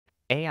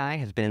AI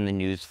has been in the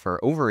news for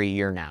over a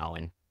year now,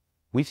 and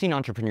we've seen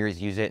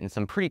entrepreneurs use it in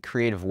some pretty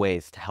creative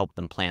ways to help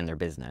them plan their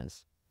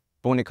business.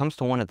 But when it comes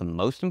to one of the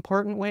most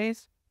important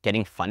ways,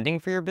 getting funding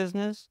for your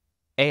business,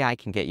 AI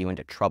can get you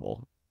into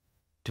trouble.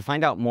 To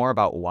find out more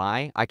about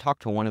why, I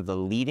talked to one of the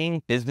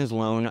leading business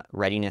loan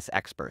readiness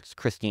experts,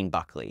 Christine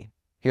Buckley.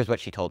 Here's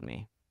what she told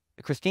me.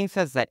 Christine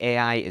says that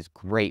AI is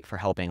great for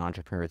helping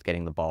entrepreneurs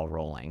getting the ball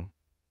rolling.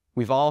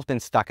 We've all been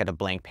stuck at a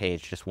blank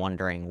page just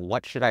wondering,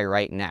 what should I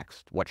write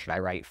next? What should I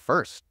write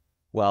first?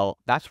 Well,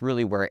 that's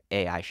really where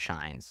AI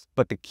shines.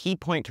 But the key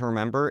point to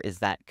remember is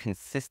that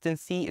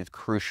consistency is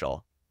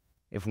crucial.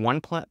 If one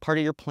part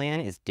of your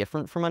plan is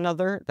different from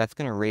another, that's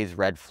going to raise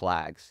red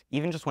flags,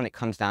 even just when it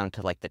comes down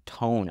to like the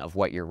tone of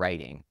what you're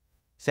writing.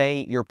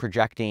 Say you're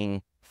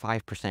projecting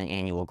 5%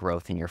 annual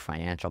growth in your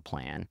financial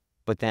plan,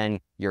 but then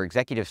your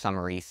executive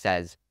summary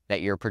says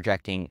that you're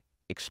projecting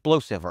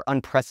explosive or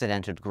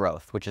unprecedented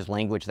growth, which is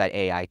language that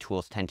AI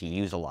tools tend to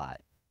use a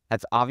lot.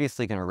 That's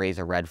obviously going to raise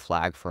a red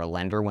flag for a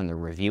lender when they're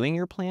reviewing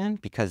your plan,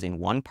 because in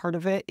one part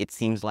of it, it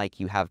seems like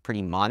you have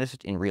pretty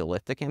modest and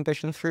realistic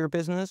ambitions for your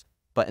business,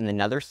 but in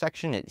another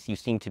section, you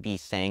seem to be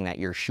saying that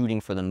you're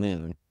shooting for the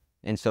moon.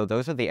 And so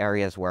those are the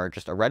areas where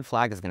just a red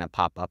flag is going to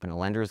pop up and a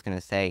lender is going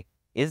to say,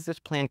 is this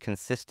plan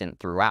consistent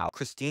throughout?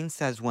 Christine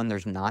says when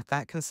there's not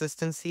that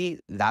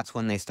consistency, that's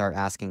when they start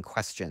asking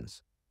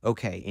questions.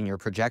 Okay, in your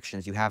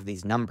projections, you have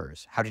these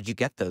numbers. How did you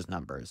get those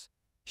numbers?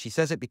 She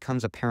says it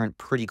becomes apparent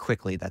pretty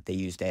quickly that they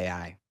used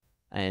AI.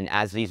 And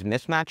as these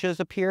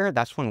mismatches appear,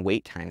 that's when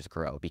wait times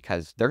grow,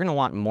 because they're going to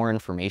want more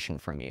information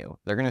from you.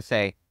 They're going to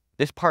say,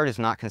 this part is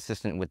not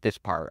consistent with this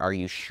part. Are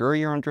you sure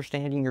you're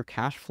understanding your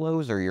cash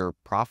flows or your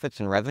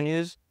profits and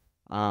revenues?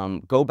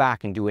 Go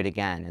back and do it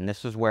again. And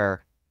this is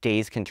where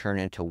days can turn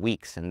into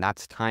weeks, and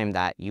that's time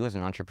that you as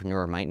an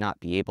entrepreneur might not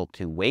be able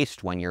to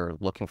waste when you're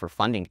looking for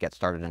funding to get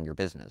started on your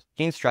business.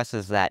 Jean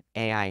stresses that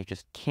AI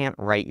just can't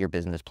write your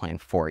business plan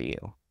for you.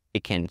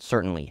 It can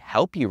certainly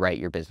help you write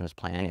your business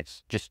plan.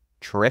 It's just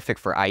terrific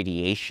for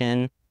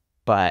ideation,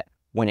 but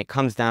when it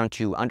comes down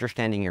to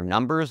understanding your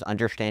numbers,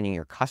 understanding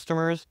your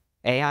customers,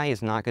 AI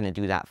is not going to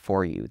do that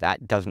for you.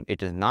 It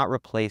does not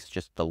replace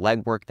just the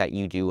legwork that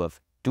you do of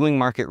doing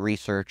market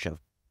research, of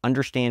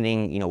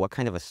understanding, what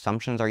kind of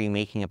assumptions are you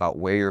making about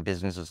where your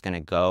business is going to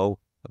go,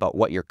 about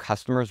what your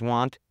customers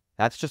want.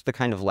 That's just the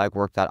kind of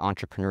legwork that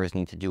entrepreneurs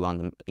need to do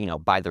on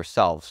them, by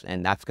themselves.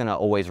 And that's going to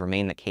always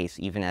remain the case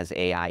even as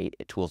AI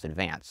tools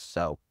advance.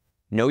 So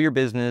know your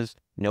business,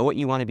 know what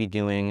you want to be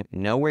doing,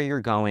 know where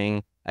you're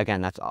going.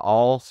 Again, that's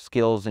all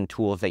skills and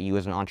tools that you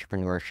as an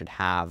entrepreneur should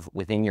have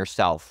within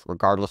yourself,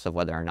 regardless of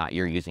whether or not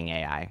you're using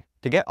AI.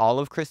 To get all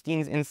of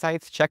Christine's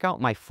insights, check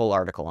out my full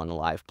article on the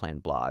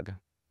LivePlan blog.